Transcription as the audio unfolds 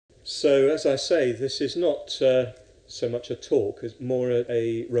So, as I say, this is not so much a talk as more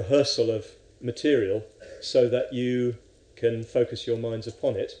a rehearsal of material so that you can focus your minds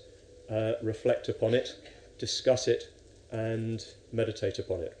upon it, reflect upon it, discuss it, and meditate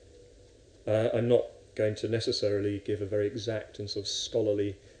upon it. I'm not going to necessarily give a very exact and sort of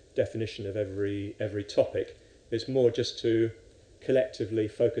scholarly definition of every topic. It's more just to collectively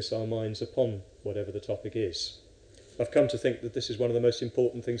focus our minds upon whatever the topic is. I've come to think that this is one of the most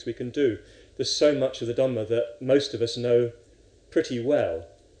important things we can do. There's so much of the Dhamma that most of us know pretty well,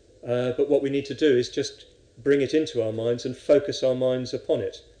 but what we need to do is just bring it into our minds and focus our minds upon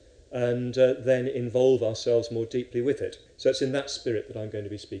it, and then involve ourselves more deeply with it. So it's in that spirit that I'm going to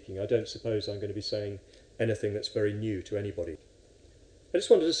be speaking. I don't suppose I'm going to be saying anything that's very new to anybody. I just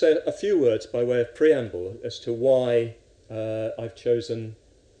wanted to say a few words by way of preamble as to why I've chosen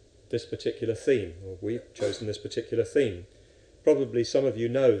this particular theme, or we've chosen this particular theme. Probably some of you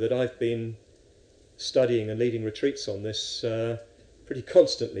know that I've been studying and leading retreats on this pretty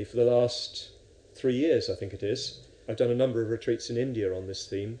constantly for the last 3 years, I think it is. I've done a number of retreats in India on this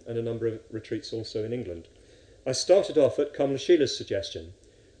theme, and a number of retreats also in England. I started off at Kamlashila's suggestion.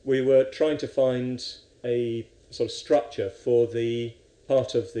 We were trying to find a sort of structure for the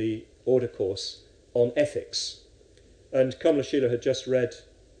part of the order course on ethics. And Kamalashila had just read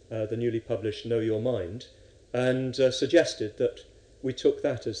the newly published Know Your Mind, and suggested that we took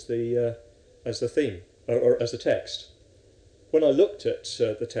that as the theme, or as the text. When I looked at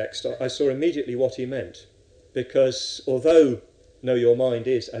the text, I saw immediately what he meant, because although Know Your Mind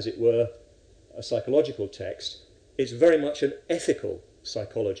is, as it were, a psychological text, it's very much an ethical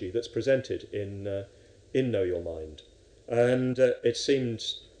psychology that's presented in Know Your Mind. And it seemed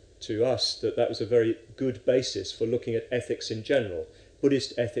to us that that was a very good basis for looking at ethics in general.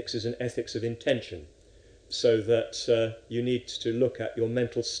 Buddhist ethics is an ethics of intention, so that you need to look at your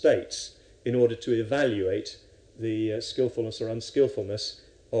mental states in order to evaluate the skillfulness or unskillfulness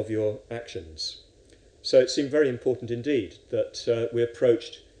of your actions. So it seemed very important indeed that we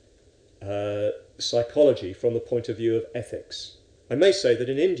approached psychology from the point of view of ethics. I may say that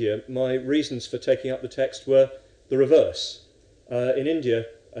in India, my reasons for taking up the text were the reverse. In India,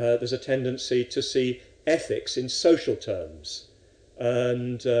 there's a tendency to see ethics in social terms,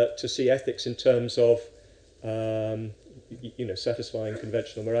 and to see ethics in terms of satisfying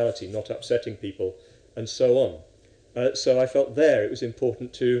conventional morality, not upsetting people, and so on. So I felt there it was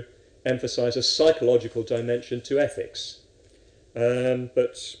important to emphasise a psychological dimension to ethics.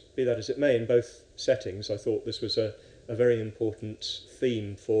 But be that as it may, in both settings, I thought this was a very important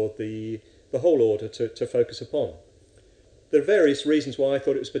theme for the whole order to focus upon. There are various reasons why I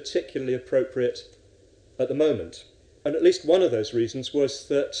thought it was particularly appropriate at the moment. And at least one of those reasons was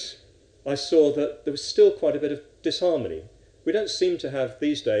that I saw that there was still quite a bit of disharmony. We don't seem to have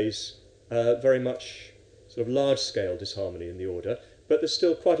these days very much sort of large-scale disharmony in the order, but there's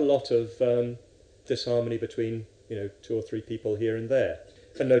still quite a lot of disharmony between 2 or 3 people here and there.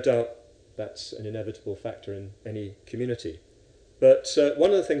 And no doubt that's an inevitable factor in any community. But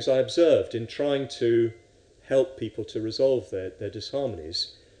one of the things I observed in trying to help people to resolve their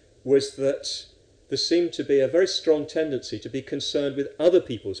disharmonies was that there seemed to be a very strong tendency to be concerned with other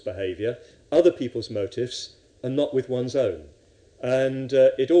people's behaviour, other people's motives, and not with one's own. And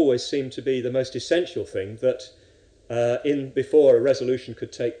it always seemed to be the most essential thing that before a resolution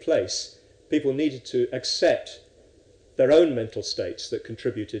could take place, people needed to accept their own mental states that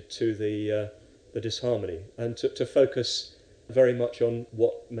contributed to the disharmony, and to focus very much on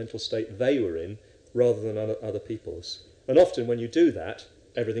what mental state they were in rather than other people's. And often when you do that,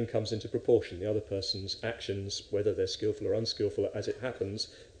 everything comes into proportion. The other person's actions, whether they're skillful or unskillful as it happens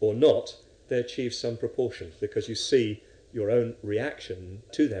or not, they achieve some proportion, because you see your own reaction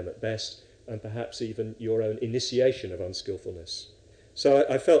to them at best, and perhaps even your own initiation of unskillfulness. So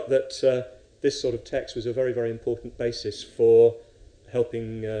I felt that this sort of text was a very, very important basis for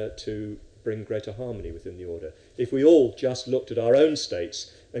helping to bring greater harmony within the order. If we all just looked at our own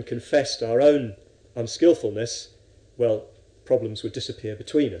states and confessed our own unskillfulness, well, problems would disappear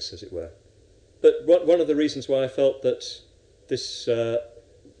between us, as it were. But one of the reasons why I felt that this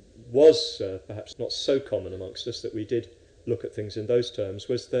was perhaps not so common amongst us, that we did look at things in those terms,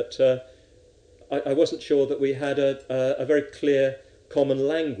 was that I wasn't sure that we had a very clear common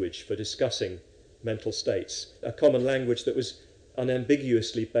language for discussing mental states, a common language that was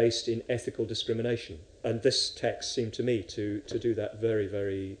unambiguously based in ethical discrimination. And this text seemed to me to do that very,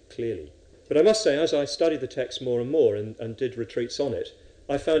 very clearly. But I must say, as I studied the text more and more and did retreats on it,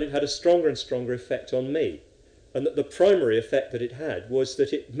 I found it had a stronger and stronger effect on me. And that the primary effect that it had was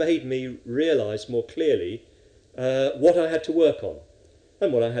that it made me realise more clearly what I had to work on.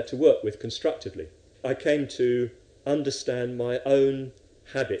 and what I had to work with constructively. I came to understand my own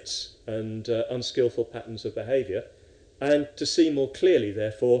habits and unskillful patterns of behaviour, and to see more clearly,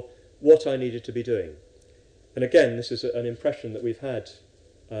 therefore, what I needed to be doing. And again, this is an impression that we've had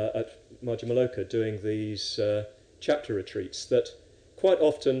at Majumaloka doing these chapter retreats, that quite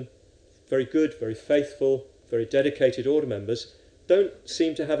often very good, very faithful, very dedicated order members don't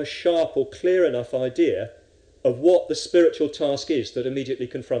seem to have a sharp or clear enough idea of what the spiritual task is that immediately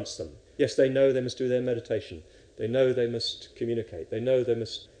confronts them. Yes, they know they must do their meditation, they know they must communicate, they know they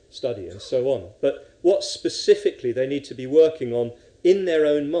must study, and so on. But what specifically they need to be working on in their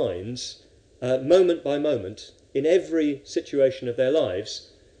own minds, moment by moment, in every situation of their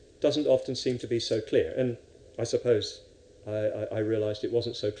lives, doesn't often seem to be so clear. And I suppose I realised it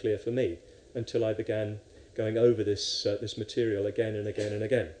wasn't so clear for me until I began going over this material again and again and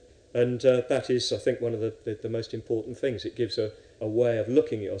again. And that is, I think, one of the most important things. It gives a way of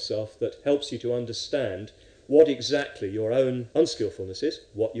looking at yourself that helps you to understand what exactly your own unskillfulness is,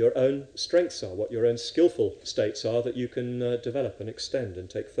 what your own strengths are, what your own skillful states are that you can develop and extend and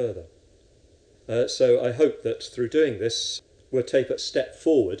take further. So I hope that through doing this, we'll take a step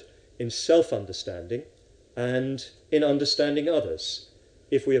forward in self-understanding and in understanding others.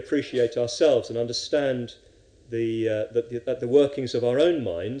 If we appreciate ourselves and understand the workings of our own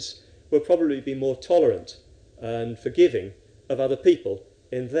minds, we'll probably be more tolerant and forgiving of other people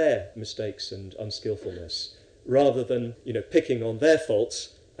in their mistakes and unskillfulness, rather than picking on their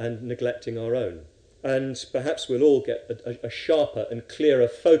faults and neglecting our own. And perhaps we'll all get a sharper and clearer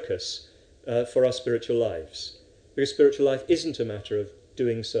focus for our spiritual lives. Because spiritual life isn't a matter of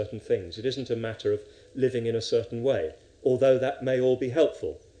doing certain things. It isn't a matter of living in a certain way, although that may all be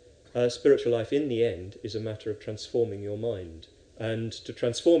helpful. Spiritual life in the end is a matter of transforming your mind. And to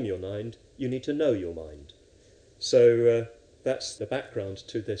transform your mind, you need to know your mind. So that's the background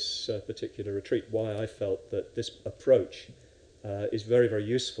to this particular retreat, why I felt that this approach is very, very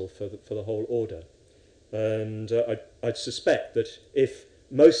useful for the whole order. And I'd suspect that if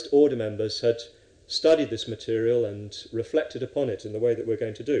most order members had studied this material and reflected upon it in the way that we're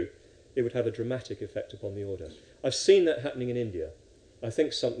going to do, it would have a dramatic effect upon the order. I've seen that happening in India. I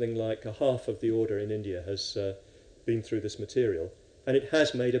think something like a half of the order in India has been through this material, and it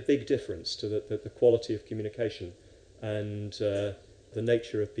has made a big difference to the quality of communication and the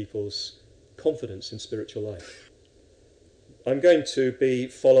nature of people's confidence in spiritual life. I'm going to be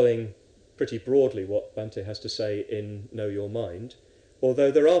following pretty broadly what Bhante has to say in Know Your Mind,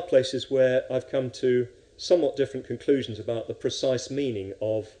 although there are places where I've come to somewhat different conclusions about the precise meaning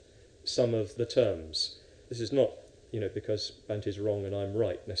of some of the terms. This is not, because Bhante is wrong and I'm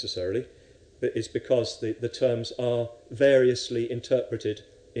right necessarily, but it's because the terms are variously interpreted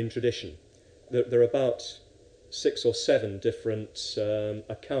in tradition. There are about 6 or 7 different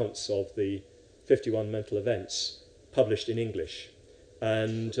accounts of the 51 mental events published in English,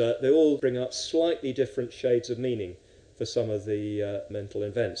 and they all bring out slightly different shades of meaning for some of the mental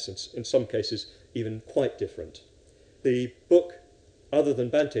events, and in some cases even quite different. The book, other than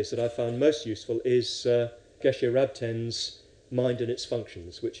Bhante's, that I found most useful is Geshe Rabten's Mind and Its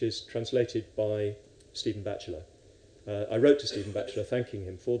Functions, which is translated by Stephen Batchelor. I wrote to Stephen Batchelor thanking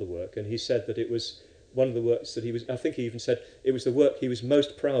him for the work, and he said that it was one of the works that I think he even said it was the work he was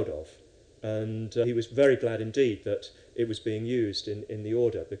most proud of, and he was very glad indeed that it was being used in the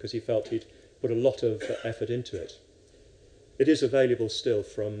order, because he felt he'd put a lot of effort into it. It is available still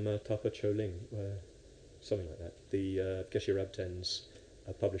from Tapa Choling, something like that, the Geshe Rabten's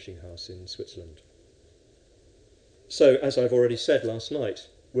publishing house in Switzerland. So, as I've already said last night,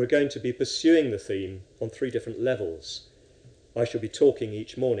 we're going to be pursuing the theme on 3 different levels. I shall be talking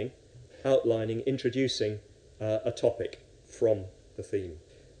each morning, outlining, introducing a topic from the theme.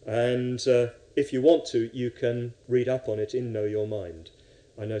 And if you want to, you can read up on it in Know Your Mind.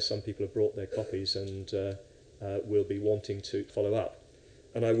 I know some people have brought their copies and will be wanting to follow up.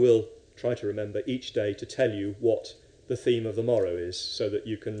 And I will try to remember each day to tell you what the theme of the morrow is, so that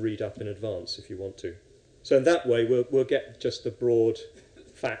you can read up in advance if you want to. So in that way, we'll get just the broad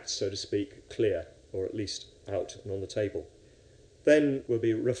facts, so to speak, clear, or at least out and on the table. Then we'll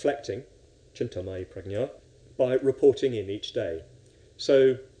be reflecting, Chintamaya Prajna, by reporting in each day.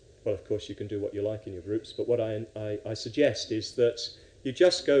 So, well, of course, you can do what you like in your groups, but what I suggest is that you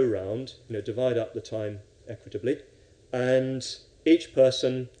just go round, divide up the time equitably, and each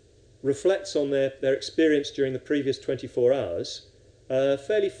person reflects on their experience during the previous 24 hours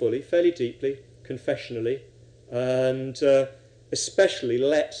fairly fully, fairly deeply, confessionally, and especially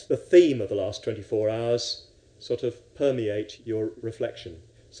let the theme of the last 24 hours sort of permeate your reflection.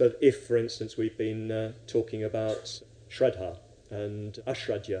 So that if, for instance, we've been talking about Shraddha and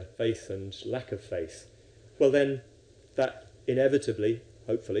ashraddha, faith and lack of faith, well then that inevitably,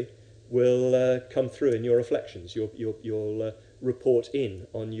 hopefully, will come through in your reflections. You'll report in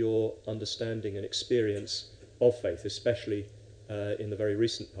on your understanding and experience of faith, especially in the very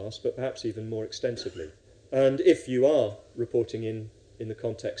recent past, but perhaps even more extensively. And if you are reporting in the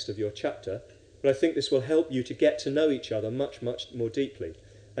context of your chapter, but I think this will help you to get to know each other much, much more deeply.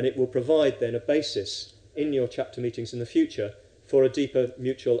 And it will provide then a basis in your chapter meetings in the future for a deeper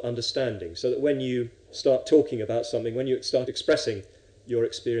mutual understanding, so that when you start talking about something, when you start expressing your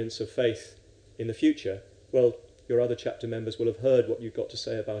experience of faith in the future, well, your other chapter members will have heard what you've got to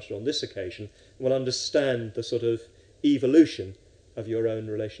say about it on this occasion, and will understand the sort of evolution of your own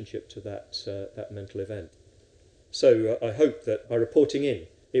relationship to that mental event. So I hope that by reporting in,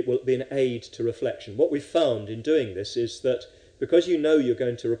 it will be an aid to reflection. What we've found in doing this is that because you know you're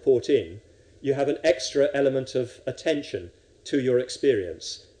going to report in, you have an extra element of attention to your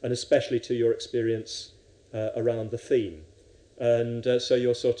experience, and especially to your experience around the theme. And so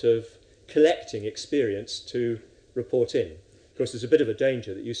you're sort of collecting experience to report in. Of course, there's a bit of a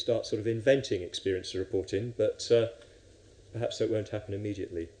danger that you start sort of inventing experience to report in, but perhaps that won't happen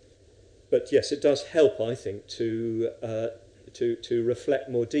immediately. But yes, it does help, I think, to reflect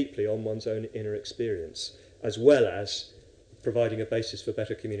more deeply on one's own inner experience, as well as providing a basis for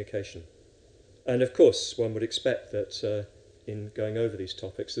better communication. And of course, one would expect that in going over these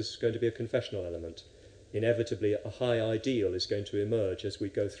topics, there's going to be a confessional element. Inevitably, a high ideal is going to emerge as we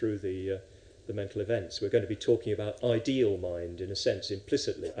go through the mental events. We're going to be talking about ideal mind, in a sense,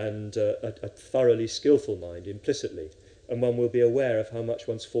 implicitly, and a thoroughly skillful mind, implicitly. And one will be aware of how much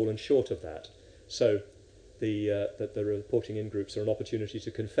one's fallen short of that. So that the reporting in groups are an opportunity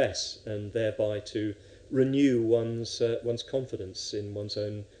to confess, and thereby to renew one's confidence in one's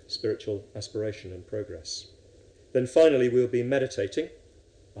own spiritual aspiration and progress. Then finally we'll be meditating,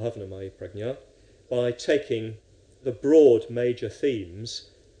 Bhavanamaya Prajna, by taking the broad major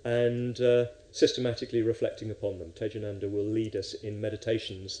themes and systematically reflecting upon them. Tejananda will lead us in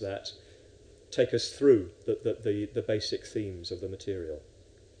meditations that take us through the basic themes of the material.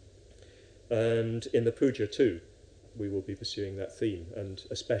 And in the puja too, we will be pursuing that theme, and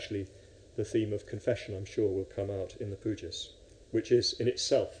especially the theme of confession, I'm sure, will come out in the pujas, which is in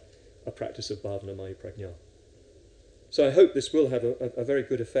itself a practice of Bhavanamaya Prajna. So I hope this will have a very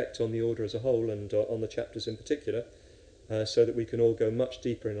good effect on the order as a whole, and on the chapters in particular, so that we can all go much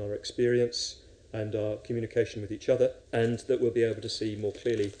deeper in our experience and our communication with each other, and that we'll be able to see more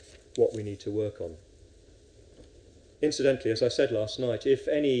clearly what we need to work on. Incidentally, as I said last night, if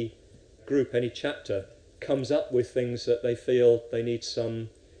any group, any chapter, comes up with things that they feel they need some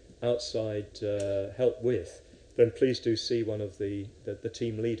outside help with, then please do see one of the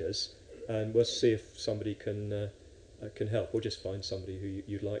team leaders, and we'll see if somebody can help, or just find somebody who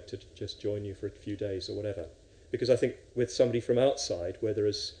you'd like to just join you for a few days or whatever. Because I think with somebody from outside, where there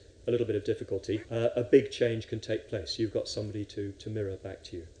is a little bit of difficulty, a big change can take place. You've got somebody to mirror back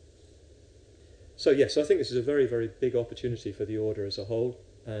to you. So yes, I think this is a very, very big opportunity for the order as a whole,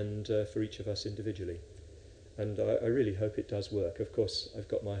 and for each of us individually. And I really hope it does work. Of course, I've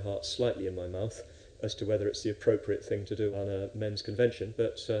got my heart slightly in my mouth as to whether it's the appropriate thing to do on a men's convention,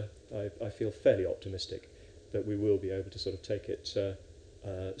 but I feel fairly optimistic that we will be able to sort of take it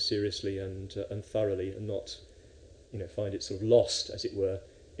seriously and thoroughly, and not, find it sort of lost, as it were,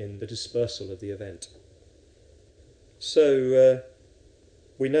 in the dispersal of the event. So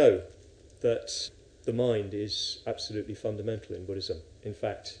we know that the mind is absolutely fundamental in Buddhism. In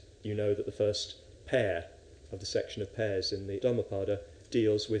fact, you know that the first pair of the section of pairs in the Dhammapada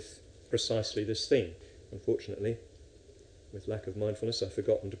deals with precisely this theme. Unfortunately, with lack of mindfulness, I've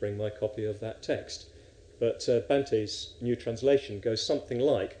forgotten to bring my copy of that text. But Bante's new translation goes something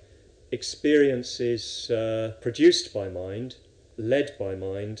like, experience is produced by mind, led by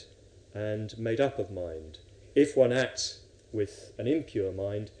mind, and made up of mind. If one acts with an impure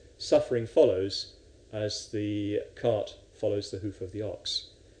mind, suffering follows as the cart follows the hoof of the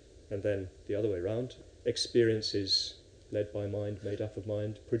ox. And then the other way round, experience is led by mind, made up of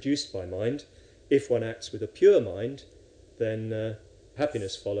mind, produced by mind. If one acts with a pure mind, then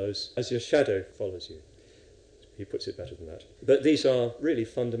happiness follows as your shadow follows you. He puts it better than that. But these are really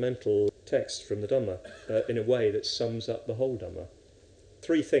fundamental texts from the Dhamma, in a way that sums up the whole Dhamma.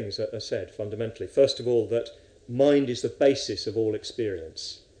 Three things are said fundamentally. First of all, that mind is the basis of all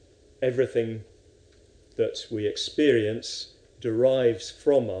experience. Everything that we experience derives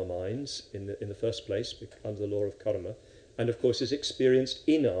from our minds in the first place, under the law of karma, and of course is experienced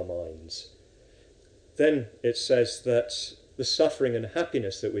in our minds. Then it says that the suffering and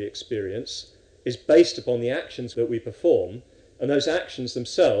happiness that we experience is based upon the actions that we perform, And those actions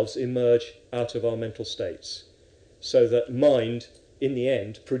themselves emerge out of our mental states. So that mind, in the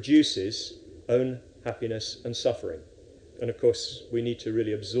end, produces own happiness and suffering. And of course, we need to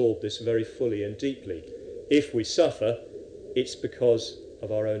really absorb this very fully and deeply. If we suffer, it's because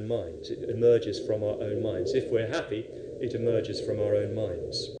of our own minds. It emerges from our own minds. If we're happy, it emerges from our own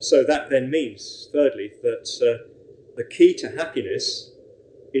minds. So that then means, thirdly, that the key to happiness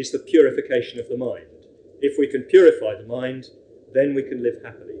is the purification of the mind. If we can purify the mind, then we can live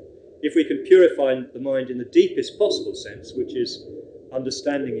happily. If we can purify the mind in the deepest possible sense, which is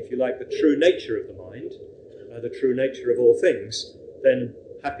understanding, if you like, the true nature of the mind, the true nature of all things, then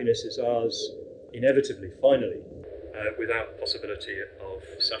happiness is ours inevitably, finally, without possibility of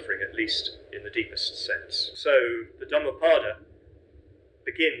suffering, at least in the deepest sense. So the Dhammapada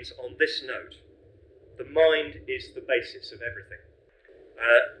begins on this note. The mind is the basis of everything.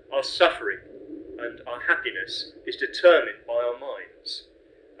 Our suffering and our happiness is determined by our minds,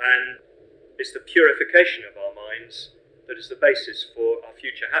 and it's the purification of our minds that is the basis for our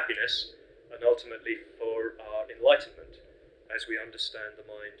future happiness and ultimately for our enlightenment as we understand the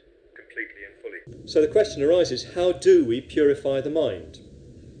mind completely and fully. So the question arises, how do we purify the mind?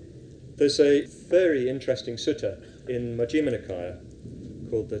 There's a very interesting sutta in Majjhima Nikaya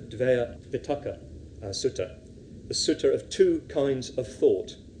called the Dvaya Vitakka Sutta, the sutta of two kinds of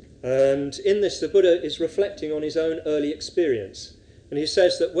thought. And in this, the Buddha is reflecting on his own early experience. And he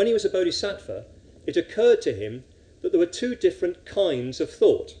says that when he was a bodhisattva, it occurred to him that there were two different kinds of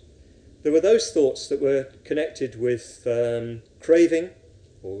thought. There were those thoughts that were connected with craving,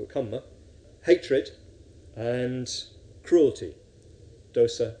 or kamma, hatred, and cruelty,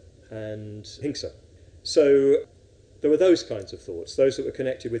 dosa and hingsa. So there were those kinds of thoughts, those that were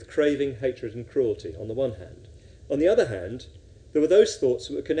connected with craving, hatred, and cruelty, on the one hand. On the other hand, there were those thoughts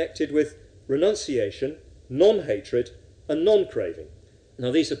that were connected with renunciation, non-hatred, and non-craving.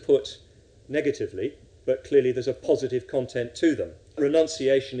 Now these are put negatively, but clearly there's a positive content to them.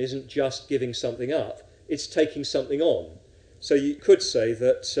 Renunciation isn't just giving something up, it's taking something on. So you could say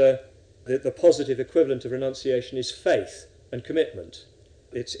that the positive equivalent of renunciation is faith and commitment.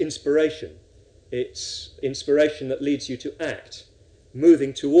 It's inspiration. It's inspiration that leads you to act,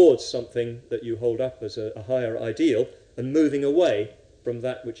 moving towards something that you hold up as a higher ideal, and moving away from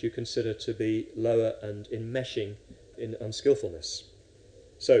that which you consider to be lower and enmeshing in unskillfulness.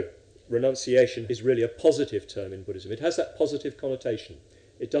 So, renunciation is really a positive term in Buddhism. It has that positive connotation.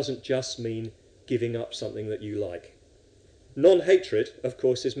 It doesn't just mean giving up something that you like. Non-hatred, of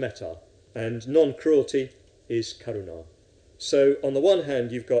course, is metta, and non-cruelty is karuna. So, on the one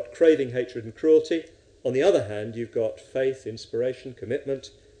hand, you've got craving, hatred, and cruelty. On the other hand, you've got faith, inspiration,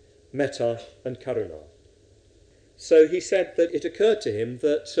 commitment, metta, and karuna. So he said that it occurred to him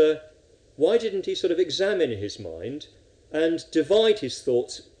that why didn't he sort of examine his mind and divide his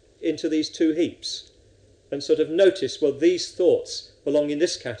thoughts into these two heaps and sort of notice, well, these thoughts belong in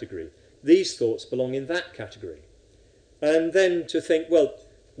this category, these thoughts belong in that category. And then to think, well,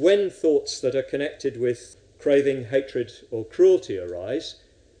 when thoughts that are connected with craving, hatred, or cruelty arise,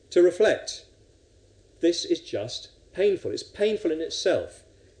 to reflect, this is just painful. It's painful in itself.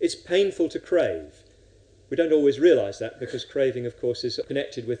 It's painful to crave. We don't always realise that because craving, of course, is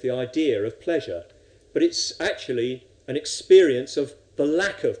connected with the idea of pleasure. But it's actually an experience of the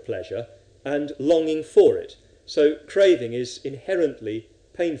lack of pleasure and longing for it. So craving is inherently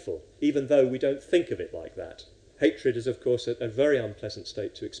painful, even though we don't think of it like that. Hatred is, of course, a very unpleasant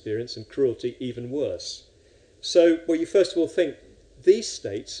state to experience, and cruelty even worse. So, well, you first of all think, these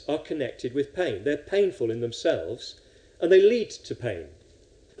states are connected with pain. They're painful in themselves, and they lead to pain.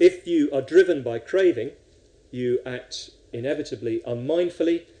 If you are driven by craving, you act inevitably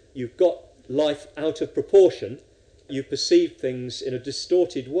unmindfully, you've got life out of proportion, you perceive things in a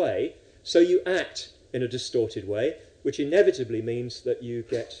distorted way, so you act in a distorted way, which inevitably means that you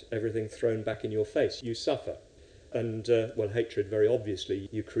get everything thrown back in your face. You suffer. And, well, hatred, very obviously,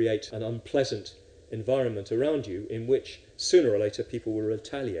 you create an unpleasant environment around you in which sooner or later people will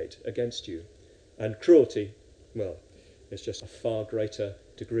retaliate against you. And cruelty, well, it's just a far greater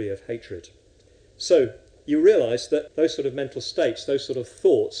degree of hatred. So you realise that those sort of mental states, those sort of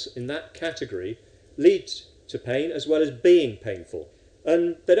thoughts in that category lead to pain as well as being painful.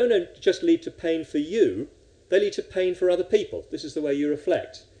 And they don't just lead to pain for you, they lead to pain for other people. This is the way you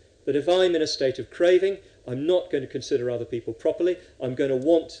reflect. That if I'm in a state of craving, I'm not going to consider other people properly, I'm going to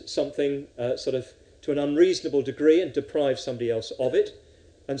want something sort of to an unreasonable degree and deprive somebody else of it,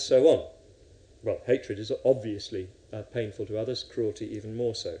 and so on. Well, hatred is obviously painful to others, cruelty even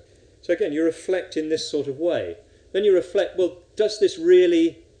more so. So again, you reflect in this sort of way. Then you reflect, well, does this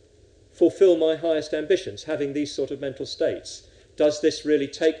really fulfill my highest ambitions, having these sort of mental states? does this really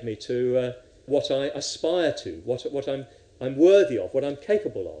take me to what I aspire to, what I'm worthy of, what I'm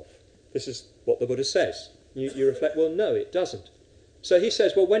capable of? This is what the Buddha says. You reflect, well, no, it doesn't. So he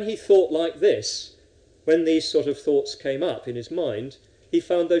says, well, when he thought like this, when these sort of thoughts came up in his mind, he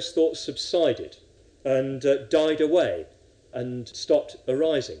found those thoughts subsided and died away and stopped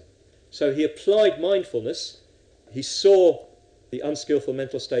arising. So he applied mindfulness, he saw the unskillful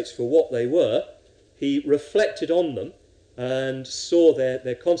mental states for what they were, he reflected on them and saw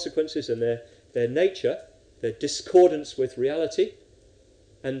their consequences and their nature, their discordance with reality,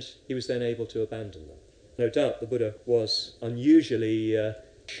 and he was then able to abandon them. No doubt the Buddha was unusually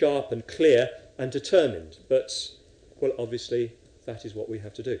sharp and clear and determined, but, well, obviously that is what we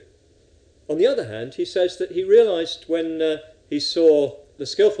have to do. On the other hand, he says that he realized when he saw the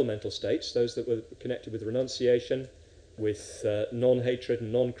skillful mental states, those that were connected with renunciation, with non-hatred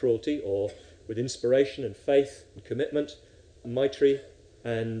and non-cruelty, or with inspiration and faith and commitment, maitri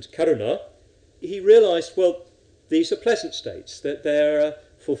and karuna, he realized, well, these are pleasant states, that they're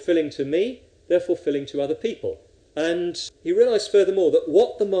fulfilling to me, they're fulfilling to other people. And he realized furthermore that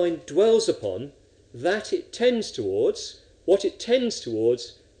what the mind dwells upon, that it tends towards, what it tends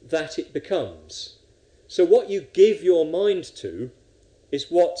towards, that it becomes. So what you give your mind to is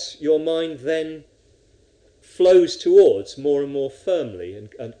what your mind then flows towards more and more firmly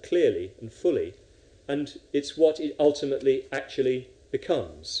and clearly and fully, and it's what it ultimately actually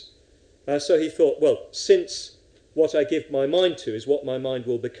becomes. So he thought, well, since what I give my mind to is what my mind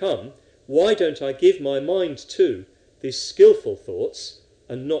will become, why don't I give my mind to these skillful thoughts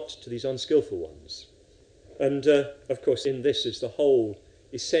and not to these unskillful ones? And, of course, in this is the whole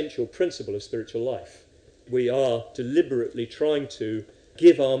essential principle of spiritual life. We are deliberately trying to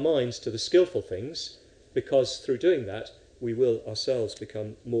give our minds to the skillful things, because through doing that, we will ourselves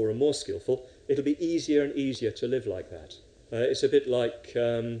become more and more skillful. It'll be easier and easier to live like that. It's a bit like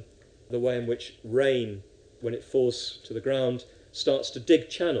the way in which rain, when it falls to the ground, starts to dig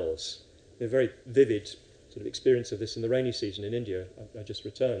channels. A very vivid sort of experience of this in the rainy season in India. I just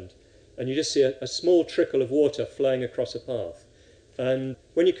returned. And you just see a small trickle of water flowing across a path. And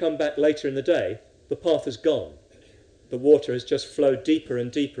when you come back later in the day, the path is gone. The water has just flowed deeper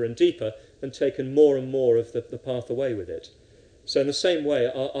and deeper and deeper and taken more and more of the path away with it. So in the same way,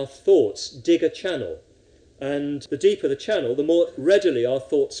 our thoughts dig a channel. And the deeper the channel, the more readily our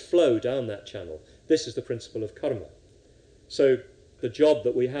thoughts flow down that channel. This is the principle of karma. So the job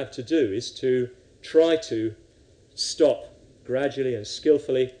that we have to do is to try to stop gradually and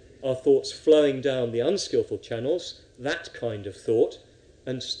skillfully our thoughts flowing down the unskillful channels, that kind of thought,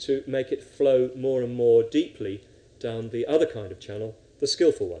 and to make it flow more and more deeply down the other kind of channel, the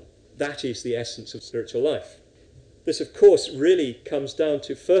skillful one. That is the essence of spiritual life. This, of course, really comes down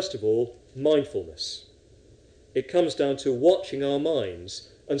to, first of all, mindfulness. It comes down to watching our minds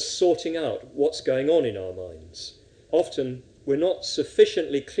and sorting out what's going on in our minds. Often we're not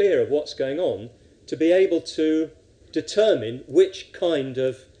sufficiently clear of what's going on to be able to determine which kind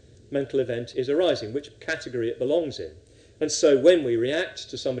of mental event is arising, which category it belongs in. And so when we react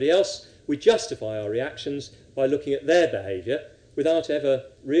to somebody else, we justify our reactions by looking at their behaviour without ever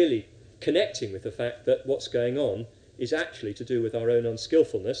really connecting with the fact that what's going on is actually to do with our own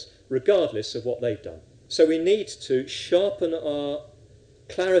unskillfulness, regardless of what they've done. So we need to sharpen our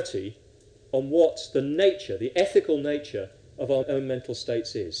clarity on what the nature, the ethical nature of our own mental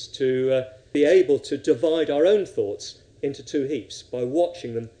states is, to be able to divide our own thoughts into two heaps by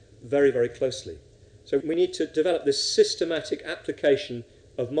watching them very, very closely. So we need to develop this systematic application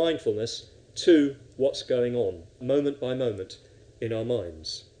of mindfulness to what's going on, moment by moment, in our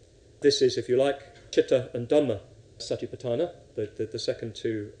minds. This is, if you like, Chitta and Dhamma Satipatthana, the second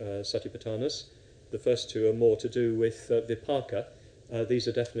two Satipatthanas. The first two are more to do with Vipaka. These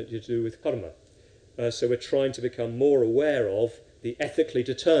are definitely to do with karma. So we're trying to become more aware of the ethically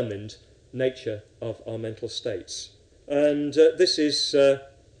determined nature of our mental states. And this is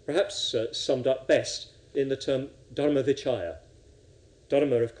perhaps summed up best in the term Dharma Vichaya.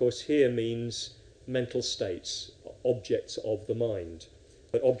 Dharma, of course, here means mental states, objects of the mind.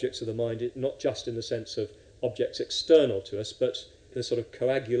 But objects of the mind, not just in the sense of objects external to us, but the sort of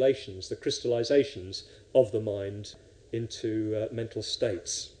coagulations, the crystallizations of the mind into mental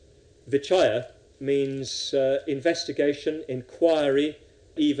states. Vichaya means investigation, inquiry,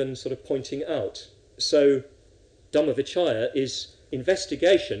 even sort of pointing out. So Dhamma Vichaya is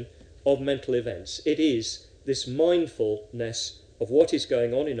investigation of mental events. It is this mindfulness of what is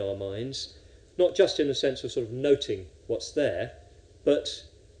going on in our minds, not just in the sense of sort of noting what's there, but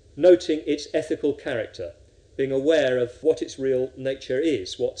noting its ethical character, being aware of what its real nature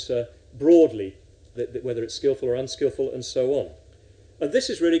is, what's broadly, whether it's skillful or unskillful, and so on. And this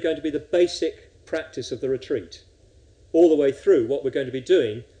is really going to be the basic practice of the retreat. All the way through, what we're going to be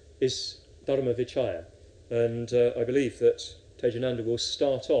doing is Dharma Vichaya. And I believe that Tejananda will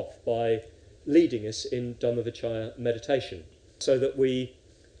start off by leading us in Dhamma Vichaya meditation, so that we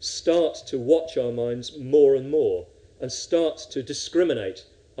start to watch our minds more and more and start to discriminate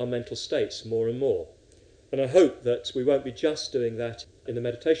our mental states more and more. And I hope that we won't be just doing that in the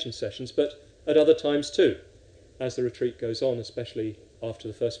meditation sessions, but at other times too. As the retreat goes on, especially after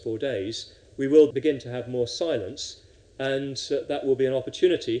the first 4 days, we will begin to have more silence, and that will be an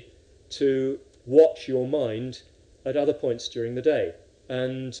opportunity to watch your mind at other points during the day,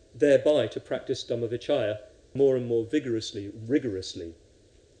 and thereby to practice Dhamma Vichaya more and more rigorously.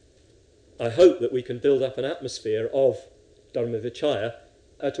 I hope that we can build up an atmosphere of Dhamma Vichaya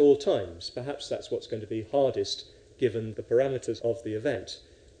at all times. Perhaps that's what's going to be hardest given the parameters of the event.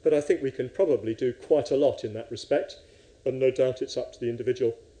 But I think we can probably do quite a lot in that respect, and no doubt it's up to the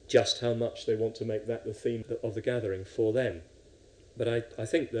individual just how much they want to make that the theme of the gathering for them. But I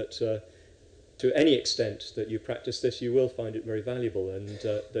think that to any extent that you practice this, you will find it very valuable, and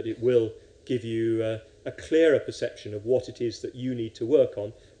that it will give you a clearer perception of what it is that you need to work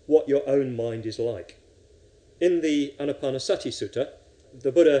on, what your own mind is like. In the Anapanasati Sutta,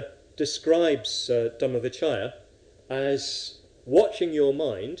 the Buddha describes Dhamma Vichaya as watching your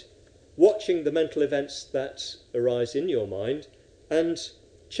mind, watching the mental events that arise in your mind, and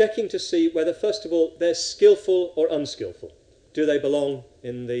checking to see whether, first of all, they're skillful or unskillful. Do they belong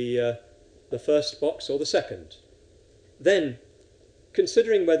in the first box or the second? Then,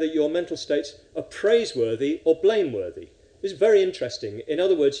 considering whether your mental states are praiseworthy or blameworthy. This is very interesting. In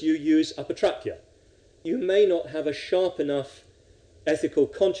other words, you use apatrapya. You may not have a sharp enough ethical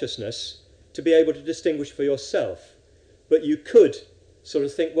consciousness to be able to distinguish for yourself, but you could sort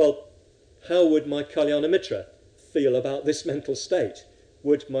of think, well, how would my Kalyana Mitra feel about this mental state?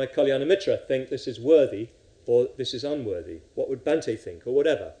 Would my Kalyana Mitra think this is worthy or this is unworthy? What would Bhante think, or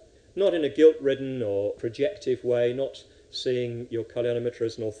whatever? Not in a guilt-ridden or projective way, not seeing your Kalyana Mitra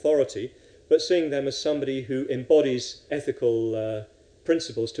as an authority, but seeing them as somebody who embodies ethical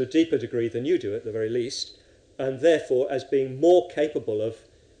principles to a deeper degree than you do at the very least, and therefore as being more capable of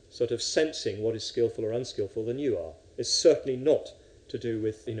sort of sensing what is skillful or unskillful than you are. It's certainly not to do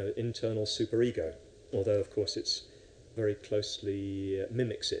with, internal superego, although of course it's very closely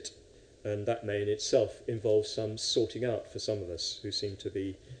mimics it, and that may in itself involve some sorting out for some of us who seem to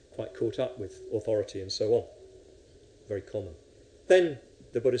be quite caught up with authority and so on. Very common. Then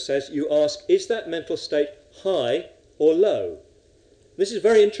the Buddha says, you ask, is that mental state high or low? This is a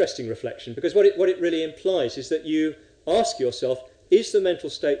very interesting reflection, because what it really implies is that you ask yourself, is the mental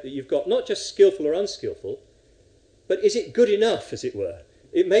state that you've got not just skillful or unskillful, but is it good enough, as it were?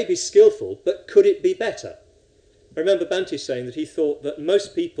 It may be skillful, but could it be better? I remember Bhante saying that he thought that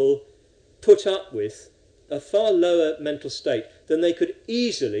most people put up with a far lower mental state than they could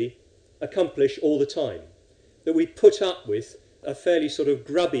easily accomplish all the time. That we put up with a fairly sort of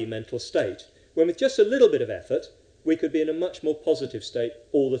grubby mental state, when with just a little bit of effort, we could be in a much more positive state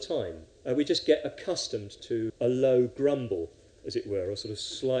all the time. We just get accustomed to a low grumble, as it were, or sort of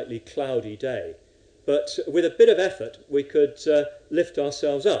slightly cloudy day. But with a bit of effort, we could lift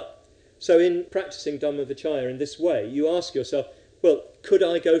ourselves up. So in practicing Dhamma Vichaya in this way, you ask yourself, well, could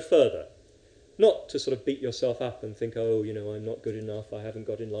I go further? Not to sort of beat yourself up and think, oh, I'm not good enough, I haven't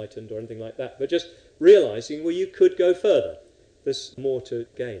got enlightened or anything like that, but just realising, well, you could go further. There's more to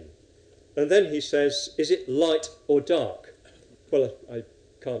gain. And then he says, is it light or dark? Well, I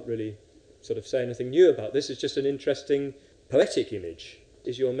can't really sort of say anything new about this. It's just an interesting poetic image.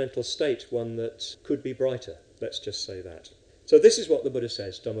 Is your mental state one that could be brighter? Let's just say that. So this is what the Buddha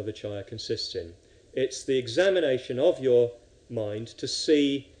says Dhamma Vichaya consists in. It's the examination of your mind to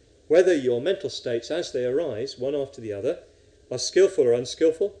see whether your mental states as they arise, one after the other, are skillful or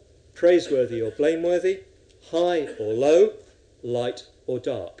unskillful, praiseworthy or blameworthy, high or low, light or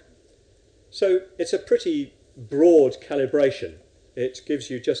dark. So it's a pretty broad calibration. It gives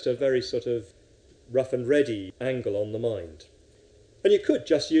you just a very sort of rough and ready angle on the mind. And you could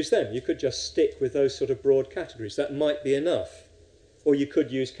just use them. You could just stick with those sort of broad categories. That might be enough. Or you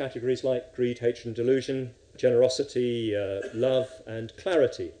could use categories like greed, hatred and delusion, generosity, love and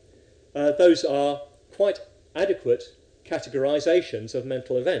clarity. Those are quite adequate categorizations of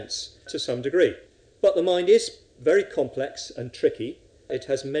mental events to some degree. But the mind is very complex and tricky. It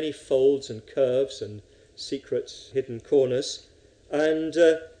has many folds and curves and secret hidden corners. And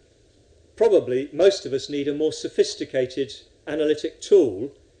probably most of us need a more sophisticated analytic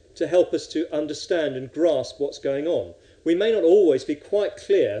tool to help us to understand and grasp what's going on. We may not always be quite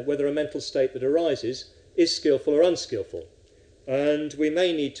clear whether a mental state that arises is skillful or unskillful. and we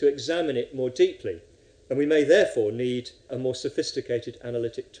may need to examine it more deeply, and we may therefore need a more sophisticated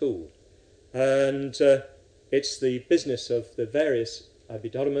analytic tool. And it's the business of the various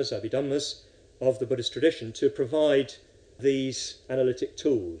Abhidhammas of the Buddhist tradition to provide these analytic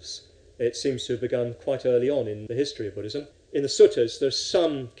tools. It seems to have begun quite early on in the history of Buddhism. In the suttas, there's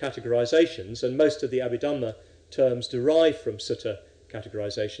some categorizations, and most of the Abhidhamma terms derive from sutta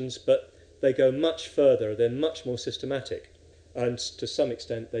categorizations, but they go much further, they're much more systematic, and to some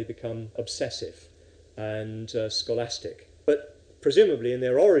extent they become obsessive and scholastic. But presumably in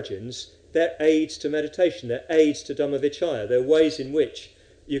their origins, they're aids to meditation, they're aids to Dhammavichaya, they're ways in which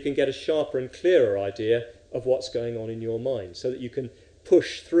you can get a sharper and clearer idea of what's going on in your mind, so that you can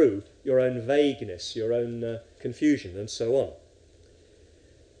push through your own vagueness, your own confusion, and so on.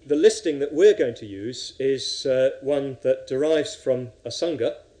 The listing that we're going to use is one that derives from a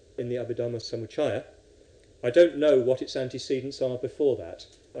Sangha in the Abhidhamma Samuccaya. I don't know what its antecedents are before that.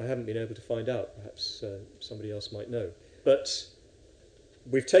 I haven't been able to find out. Perhaps somebody else might know. But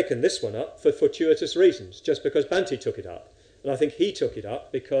we've taken this one up for fortuitous reasons, just because Bhante took it up. And I think he took it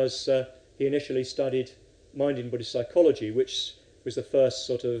up because he initially studied mind in Buddhist psychology, which was the first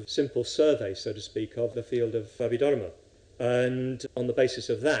sort of simple survey, so to speak, of the field of Abhidharma. And on the basis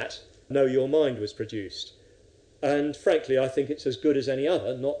of that, Know Your Mind was produced. And frankly, I think it's as good as any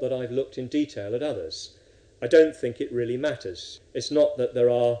other, not that I've looked in detail at others. I don't think it really matters. It's not that there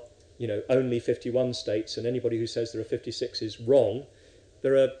are, only 51 states, and anybody who says there are 56 is wrong.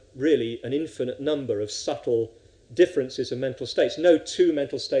 There are really an infinite number of subtle differences of mental states. No two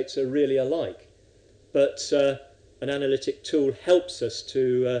mental states are really alike. But an analytic tool helps us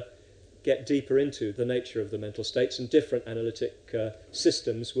to get deeper into the nature of the mental states, and different analytic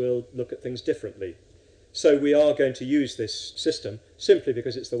systems will look at things differently. So we are going to use this system simply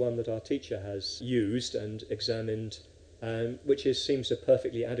because it's the one that our teacher has used and examined, which seems a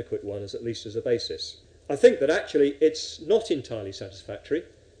perfectly adequate one, at least as a basis. I think that actually it's not entirely satisfactory.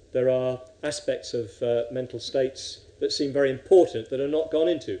 There are aspects of mental states that seem very important that are not gone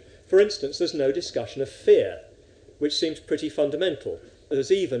into. For instance, there's no discussion of fear, which seems pretty fundamental.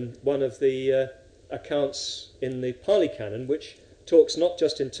 There's even one of the accounts in the Pali Canon which talks not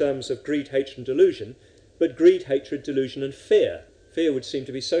just in terms of greed, hatred and delusion, but greed, hatred, delusion and fear. Fear would seem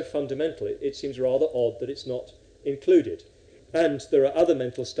to be so fundamental, it seems rather odd that it's not included. And there are other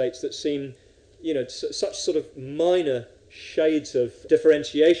mental states that seem, such sort of minor shades of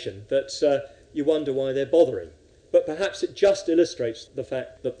differentiation that you wonder why they're bothering. But perhaps it just illustrates the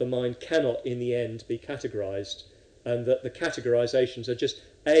fact that the mind cannot in the end be categorized, and that the categorizations are just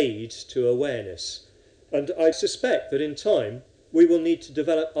aids to awareness. And I suspect that in time we will need to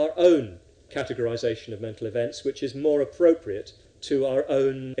develop our own categorization of mental events, which is more appropriate to our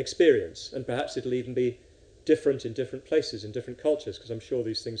own experience, and perhaps it'll even be different in different places, in different cultures, because I'm sure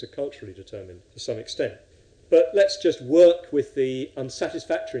these things are culturally determined to some extent. But let's just work with the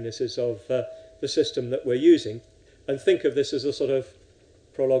unsatisfactorinesses of the system that we're using, and think of this as a sort of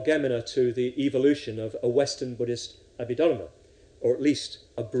prolegomena to the evolution of a Western Buddhist Abhidharma, or at least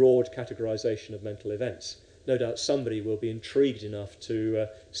a broad categorization of mental events. No doubt somebody will be intrigued enough to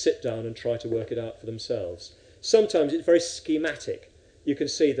sit down and try to work it out for themselves. Sometimes it's very schematic. You can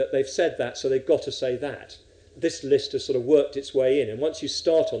see that they've said that, so they've got to say that. This list has sort of worked its way in, and once you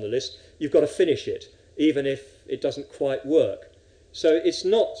start on the list, you've got to finish it, even if it doesn't quite work. So it's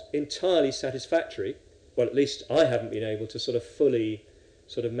not entirely satisfactory. Well, at least I haven't been able to sort of fully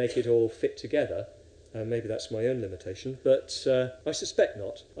sort of make it all fit together. Maybe that's my own limitation, but I suspect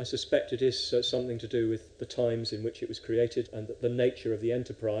not. I suspect it is something to do with the times in which it was created and the nature of the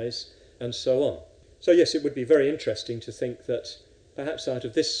enterprise and so on. So yes, it would be very interesting to think that perhaps out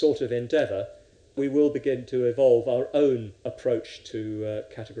of this sort of endeavour we will begin to evolve our own approach to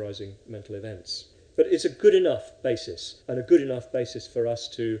categorising mental events. But it's a good enough basis, and a good enough basis for us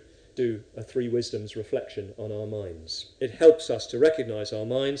to do a Three Wisdoms reflection on our minds. It helps us to recognise our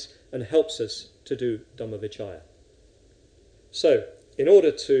minds and helps us to do Dhammavichaya. So, in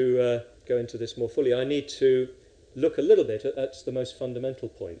order to go into this more fully, I need to look a little bit at the most fundamental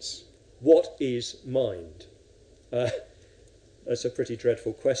points. What is mind? That's a pretty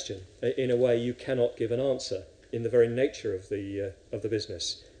dreadful question. In a way, you cannot give an answer in the very nature of the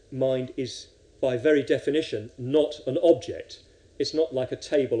business. Mind is, by very definition, not an object. It's not like a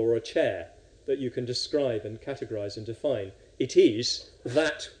table or a chair that you can describe and categorise and define. It is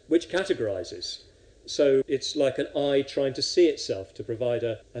that which categorises. So it's like an eye trying to see itself to provide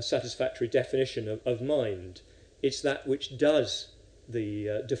a satisfactory definition of mind. It's that which does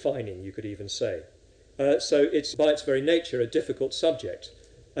the defining, you could even say. So it's by its very nature a difficult subject.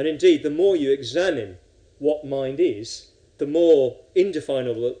 And indeed, the more you examine what mind is, the more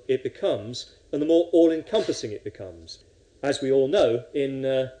indefinable it becomes, and the more all-encompassing it becomes. As we all know, in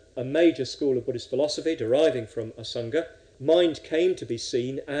a major school of Buddhist philosophy deriving from Asanga, mind came to be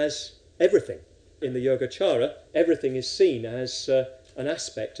seen as everything. In the Yogacara, everything is seen as an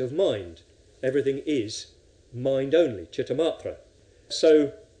aspect of mind. Everything is mind only, chittamatra.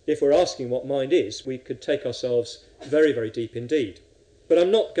 So if we're asking what mind is, we could take ourselves very, very deep indeed. But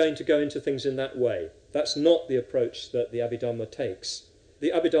I'm not going to go into things in that way. That's not the approach that the Abhidhamma takes.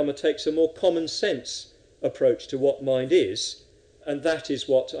 The Abhidhamma takes a more common sense approach to what mind is, and that is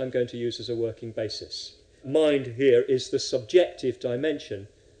what I'm going to use as a working basis. Mind here is the subjective dimension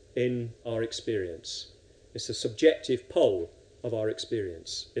in our experience. It's the subjective pole of our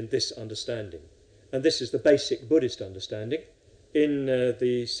experience in this understanding. And this is the basic Buddhist understanding. In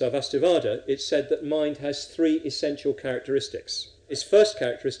the Sarvastivada, it's said that mind has three essential characteristics. Its first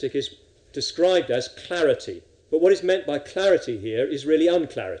characteristic is described as clarity. But what is meant by clarity here is really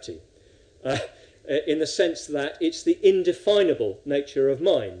unclarity, in the sense that it's the indefinable nature of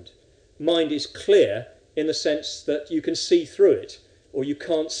mind. Mind is clear in the sense that you can see through it, or you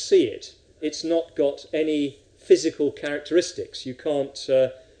can't see it. It's not got any physical characteristics. You can't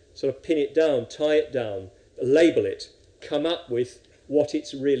sort of pin it down, tie it down, label it, come up with what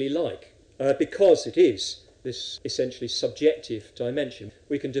it's really like, because it is this essentially subjective dimension.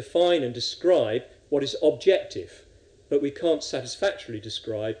 We can define and describe what is objective, but we can't satisfactorily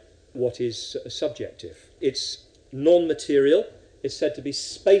describe what is subjective. It's non-material. It's said to be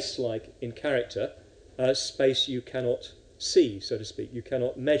space-like in character, space you cannot see, so to speak. You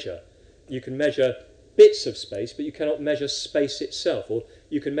cannot measure. You can measure bits of space, but you cannot measure space itself, or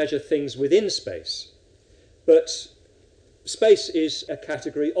you can measure things within space. But space is a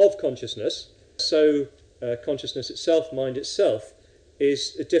category of consciousness, so consciousness itself, mind itself,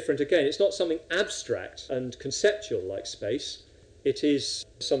 is different again. It's not something abstract and conceptual like space. It is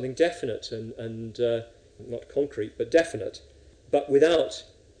something definite and not concrete, but definite, but without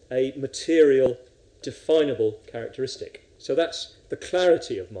a material, definable characteristic. So that's the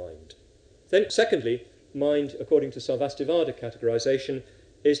clarity of mind. Then, secondly, mind, according to Sarvastivada categorization,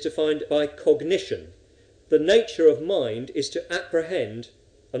 is defined by cognition. The nature of mind is to apprehend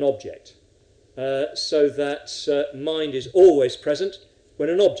an object, so that mind is always present when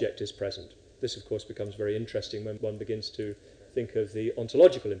an object is present. This, of course, becomes very interesting when one begins to think of the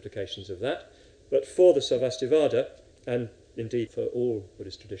ontological implications of that. But for the Sarvastivada, and indeed for all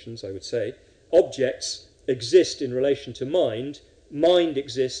Buddhist traditions, I would say, objects exist in relation to mind, mind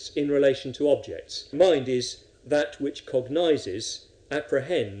exists in relation to objects. Mind is that which cognizes,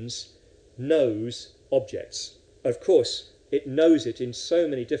 apprehends, knows objects. Of course, it knows it in so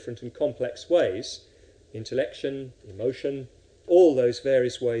many different and complex ways: intellection, emotion, all those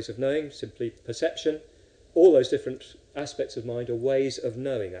various ways of knowing, simply perception. All those different aspects of mind are ways of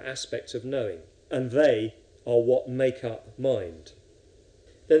knowing, are aspects of knowing, and they are what make up mind.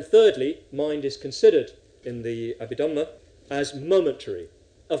 Then thirdly, mind is considered in the Abhidhamma as momentary.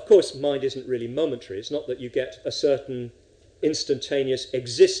 Of course, mind isn't really momentary. It's not that you get a certain instantaneous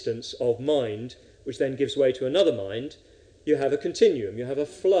existence of mind, which then gives way to another mind. You have a continuum, you have a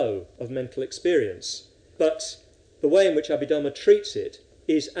flow of mental experience. But the way in which Abhidhamma treats it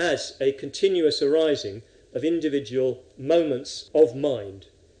is as a continuous arising of individual moments of mind.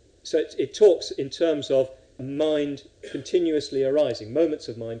 So it talks in terms of mind continuously arising, moments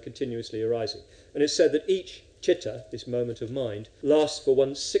of mind continuously arising. And it's said that each chitta, this moment of mind, lasts for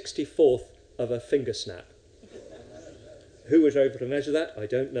 1/64th of a finger snap. Who was able to measure that? I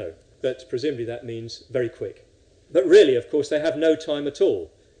don't know. But presumably that means very quick. But really, of course, they have no time at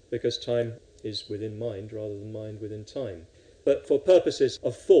all, because time is within mind rather than mind within time. But for purposes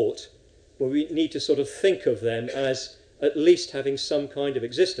of thought, well, we need to sort of think of them as at least having some kind of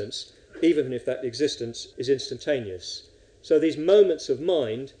existence, even if that existence is instantaneous. So these moments of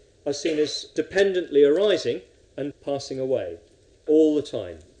mind are seen as dependently arising and passing away all the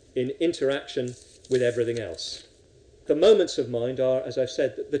time in interaction with everything else. The moments of mind are, as I've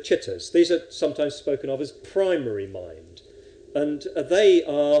said, the chittas. These are sometimes spoken of as primary mind, and they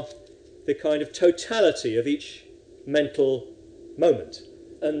are the kind of totality of each mental moment.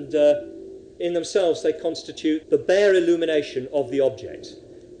 And in themselves they constitute the bare illumination of the object.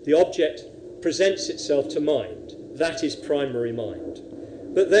 The object presents itself to mind. That is primary mind.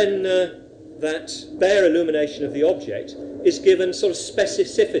 But then that bare illumination of the object is given sort of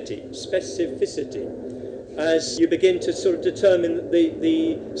specificity, as you begin to sort of determine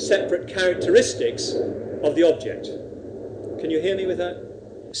the separate characteristics of the object. Can you hear me with that?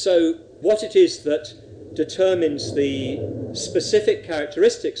 So what it is that determines the specific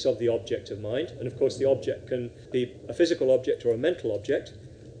characteristics of the object of mind, and of course the object can be a physical object or a mental object,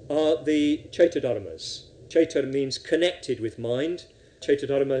 are the Chaitodharmas. Chaita means connected with mind.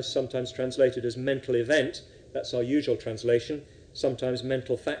 Chaitodharma is sometimes translated as mental event. That's our usual translation. Sometimes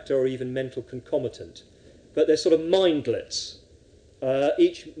mental factor or even mental concomitant. But they're sort of mindlets.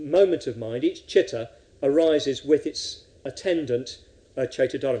 Each moment of mind, each chitta, arises with its attendant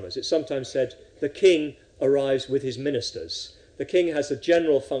Chaitodharmas. It's sometimes said the king arrives with his ministers. The king has a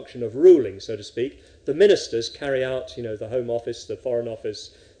general function of ruling, so to speak. The ministers carry out, the Home Office, the Foreign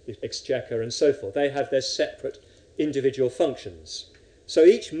Office, the Exchequer, and so forth. They have their separate individual functions. So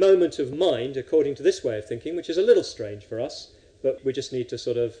each moment of mind, according to this way of thinking, which is a little strange for us, but we just need to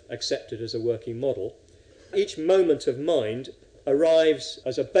sort of accept it as a working model, each moment of mind arrives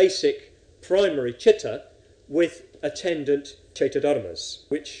as a basic primary chitta with attendant Chaitodharmas,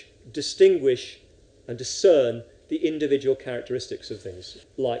 which distinguish and discern the individual characteristics of things,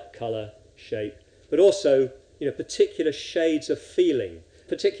 like colour, shape, but also particular shades of feeling,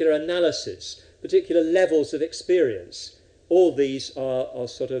 particular analysis, particular levels of experience. All these are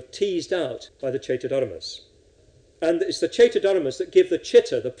sort of teased out by the Chaitodharmas. And it's the Chaitodharmas that give the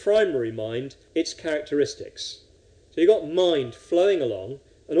chitta, the primary mind, its characteristics. So you've got mind flowing along,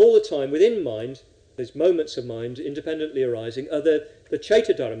 and all the time within mind, these moments of mind independently arising, are the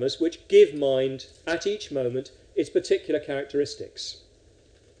Chaitodharmas which give mind at each moment its particular characteristics.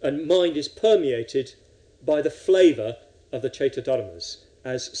 And mind is permeated by the flavour of the Chaitodharmas,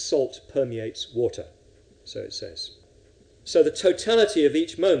 as salt permeates water, so it says. So the totality of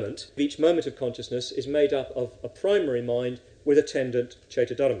each moment of consciousness, is made up of a primary mind with attendant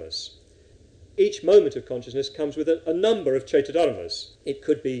Chaitodharmas. Each moment of consciousness comes with a number of Chaitodharmas. It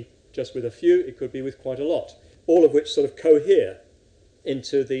could be just with a few, it could be with quite a lot, all of which sort of cohere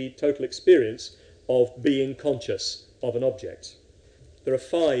into the total experience of being conscious of an object. There are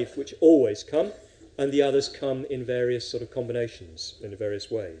 5 which always come, and the others come in various sort of combinations, in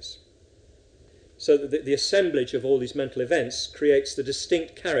various ways. So the assemblage of all these mental events creates the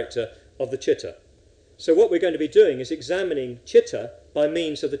distinct character of the chitta. So what we're going to be doing is examining chitta by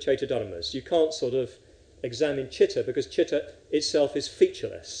means of the Chaitodharmas. You can't sort of examine chitta because chitta itself is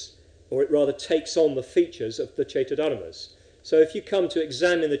featureless, or it rather takes on the features of the Chaitodharmas. So if you come to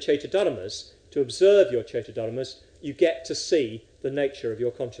examine the Chaitodharmas, to observe your Chaitodharmas, you get to see the nature of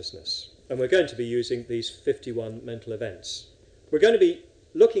your consciousness. And we're going to be using these 51 mental events. We're going to be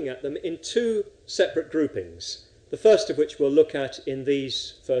looking at them in 2 separate groupings, the first of which we'll look at in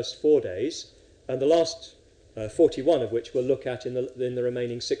these first 4 days, and the last 41 of which we'll look at in the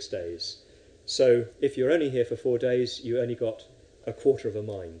remaining 6 days. So if you're only here for 4 days, you only got a quarter of a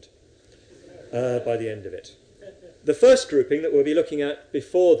mind by the end of it. The first grouping that we'll be looking at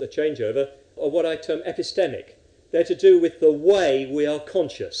before the changeover are what I term epistemic. They're to do with the way we are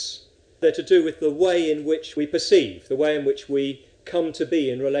conscious. They're to do with the way in which we perceive, the way in which we come to be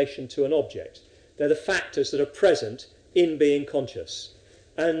in relation to an object. They're the factors that are present in being conscious.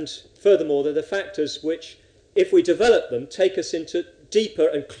 And furthermore, they're the factors which, if we develop them, take us into deeper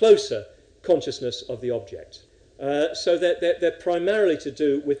and closer consciousness of the object. So they're primarily to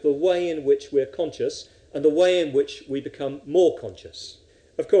do with the way in which we're conscious and the way in which we become more conscious.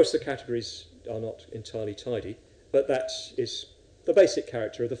 Of course, the categories are not entirely tidy, but that is the basic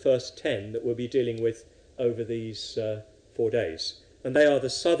character of the first 10 that we'll be dealing with over these 4 days. And they are the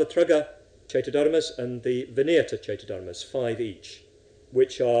Savatraga Chaitodharmas and the Vinayata Chaitodharmas, 5 each,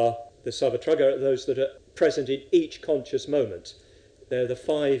 which are the Savatraga, those that are present in each conscious moment. They're the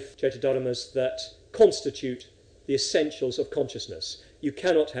 5 Chaitodharmas that constitute the essentials of consciousness. You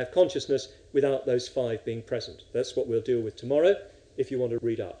cannot have consciousness without those 5 being present. That's what we'll deal with tomorrow. If you want to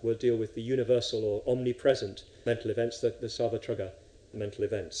read up, we'll deal with the universal or omnipresent mental events, the Savatraga mental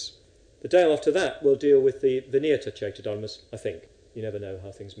events. The day after that, we'll deal with the Vinayata Chaitodharmas, I think. You never know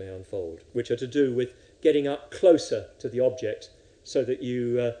how things may unfold, which are to do with getting up closer to the object so that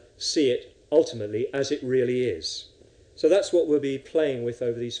you see it ultimately as it really is. So that's what we'll be playing with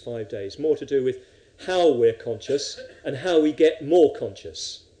over these 5 days, more to do with how we're conscious and how we get more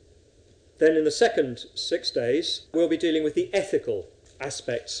conscious. Then in the second 6 days, we'll be dealing with the ethical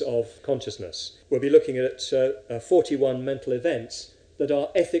aspects of consciousness. We'll be looking at 41 mental events that are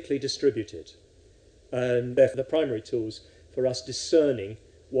ethically distributed. And they're the primary tools for us discerning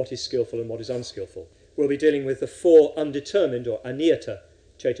what is skillful and what is unskillful. We'll be dealing with the 4 undetermined or aniyata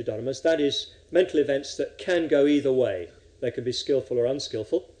Chaitodharmas, that is, mental events that can go either way. They can be skillful or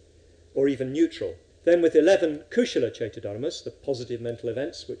unskillful, or even neutral. Then with 11 Kushala Chaitodharmas, the positive mental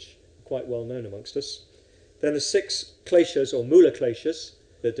events, which are quite well known amongst us. Then the 6 Kleshas or Mula Kleshas,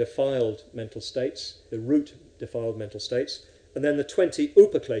 the defiled mental states, the root defiled mental states, and then the 20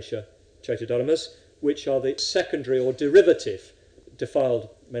 upaklesha chaitodharmas, which are the secondary or derivative defiled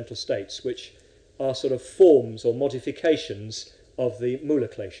mental states, which are sort of forms or modifications of the mula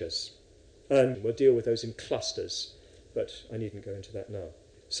kleshas. And we'll deal with those in clusters, but I needn't go into that now.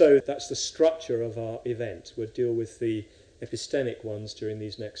 So that's the structure of our event. We'll deal with the epistemic ones during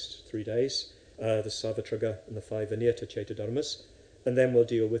these next 3 days, the Savatraga and the 5 Vinayata chaitodharmas, and then we'll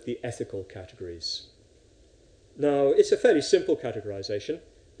deal with the ethical categories. Now, it's a fairly simple categorization,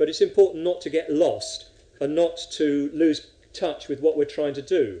 but it's important not to get lost and not to lose touch with what we're trying to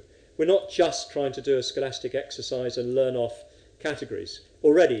do. We're not just trying to do a scholastic exercise and learn off categories.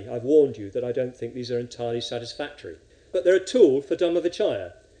 Already, I've warned you that I don't think these are entirely satisfactory. But they're a tool for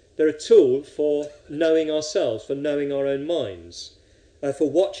Dhammavichaya. They're a tool for knowing ourselves, for knowing our own minds, for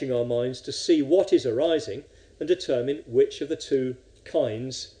watching our minds to see what is arising and determine which of the two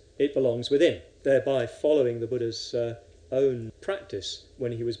kinds it belongs within, thereby following the Buddha's own practice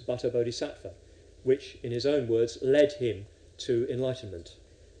when he was Bhatta Bodhisattva, which, in his own words, led him to enlightenment.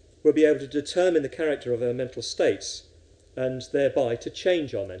 We'll be able to determine the character of our mental states and thereby to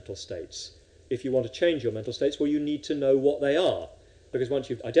change our mental states. If you want to change your mental states, well, you need to know what they are, because once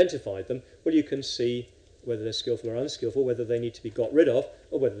you've identified them, well, you can see whether they're skillful or unskillful, whether they need to be got rid of,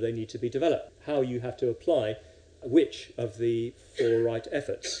 or whether they need to be developed, how you have to apply which of the 4 right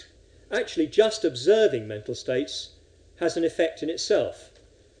efforts. Actually, just observing mental states has an effect in itself.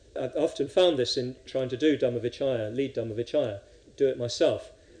 I've often found this in trying to do Dhammavichaya, lead Dhammavichaya, do it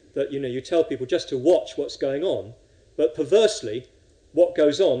myself, that you tell people just to watch what's going on, but perversely, what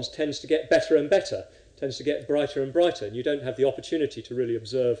goes on tends to get better and better, tends to get brighter and brighter, and you don't have the opportunity to really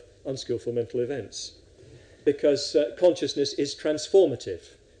observe unskillful mental events, because consciousness is transformative.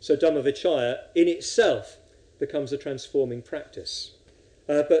 So Dhammavichaya in itself becomes a transforming practice.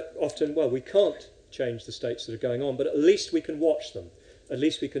 But often, well, we can't change the states that are going on, but at least we can watch them. At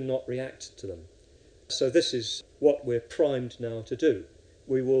least we can not react to them. So this is what we're primed now to do.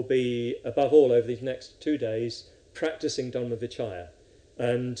 We will be, above all, over these next 2 days, practicing Dhammavichaya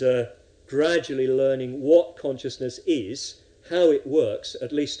and gradually learning what consciousness is, how it works,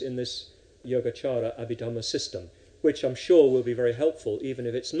 at least in this Yogacara Abhidhamma system, which I'm sure will be very helpful, even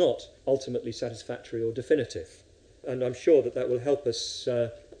if it's not ultimately satisfactory or definitive. And I'm sure that will help us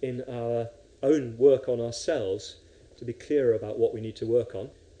in our own work on ourselves to be clearer about what we need to work on.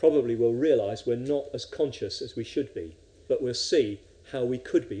 Probably we'll realise we're not as conscious as we should be, but we'll see how we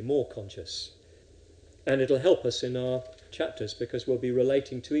could be more conscious. And it'll help us in our chapters because we'll be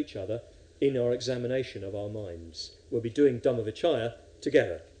relating to each other in our examination of our minds. We'll be doing Dhammavichaya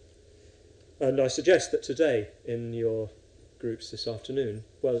together. And I suggest that today, in your groups this afternoon,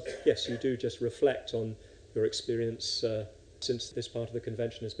 well, yes, you do just reflect on your experience since this part of the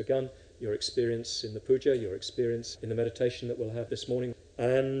convention has begun, your experience in the puja, your experience in the meditation that we'll have this morning,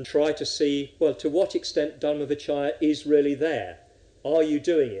 and try to see, well, to what extent Dhammavichaya is really there. Are you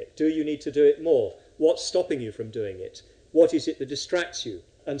doing it? Do you need to do it more? What's stopping you from doing it? What is it that distracts you?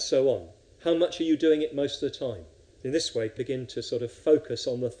 And so on. How much are you doing it most of the time? In this way, begin to sort of focus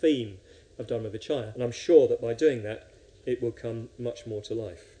on the theme of Dhammavichaya, and I'm sure that by doing that, it will come much more to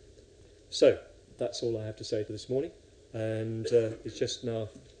life. So, that's all I have to say for this morning, and it's just now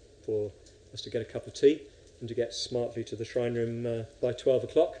for us to get a cup of tea and to get smartly to the shrine room by 12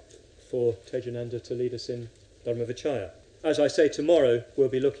 o'clock for Tejananda to lead us in Dhammavichaya. As I say, tomorrow we'll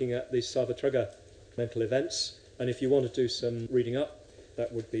be looking at the Savatraga mental events, and if you want to do some reading up,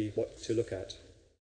 that would be what to look at.